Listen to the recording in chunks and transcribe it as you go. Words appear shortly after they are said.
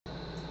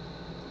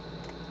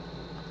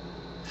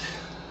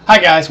Hi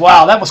guys,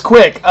 wow, that was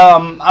quick.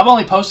 I've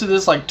only posted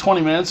this like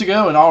 20 minutes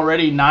ago, and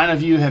already 9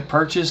 of you have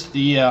purchased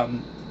the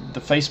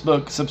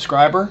Facebook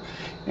subscriber,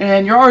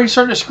 and you're already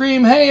starting to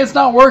scream, "Hey, it's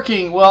not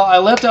working!" Well, I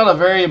left out a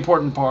very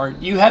important part.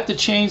 You have to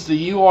change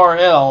the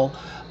URL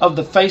of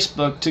the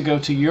Facebook to go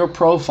to your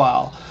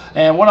profile,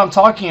 and what I'm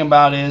talking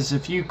about is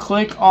if you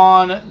click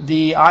on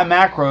the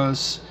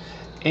iMacros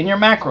in your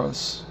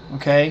macros,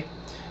 okay,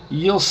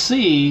 you'll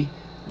see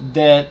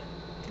that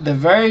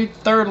the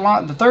third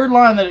line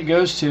that it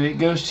goes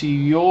to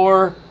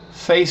your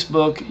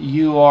Facebook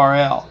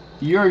URL,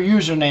 your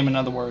username, in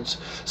other words.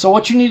 So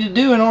what you need to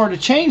do in order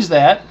to change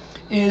that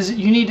is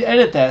you need to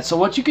edit that. So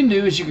what you can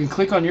do is you can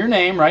click on your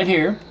name right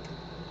here,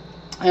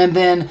 and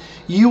then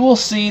you will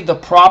see the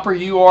proper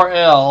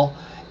URL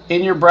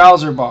in your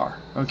browser bar.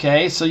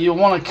 Okay, so you'll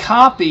want to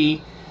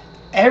copy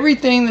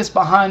everything that's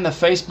behind the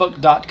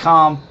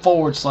facebook.com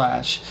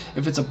 /.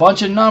 If it's a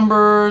bunch of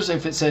numbers,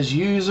 if it says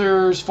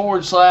users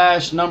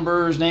 /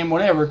 numbers, name,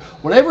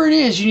 whatever it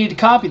is, you need to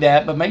copy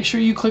that, but make sure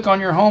you click on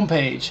your home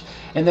page.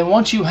 And then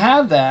once you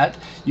have that,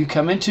 you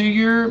come into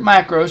your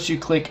macros, you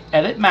click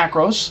edit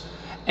macros,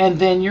 and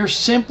then you're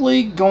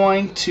simply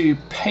going to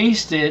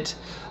paste it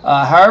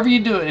however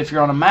you do it. If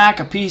you're on a Mac,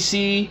 a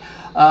PC,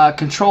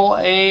 Control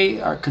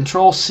A or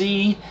Control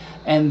C,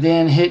 and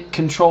then hit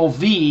Control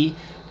V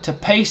to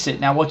paste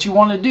it. Now what you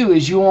want to do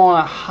is you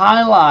want to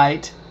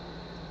highlight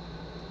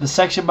the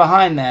section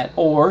behind that,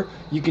 or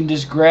you can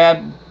just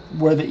grab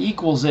where the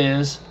equals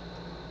is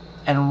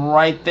and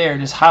right there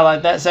just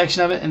highlight that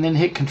section of it, and then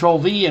hit Control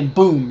V, and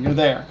boom, you're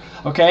there.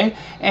 Okay,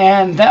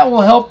 and that will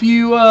help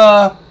you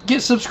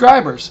get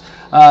subscribers.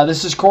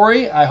 This is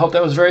Corey. I hope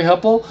that was very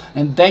helpful,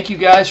 and thank you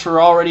guys for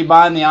already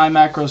buying the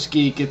iMacros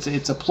Geek.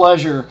 It's a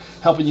pleasure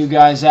helping you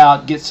guys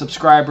out, get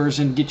subscribers,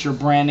 and get your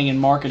branding and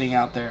marketing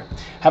out there.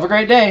 Have a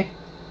great day.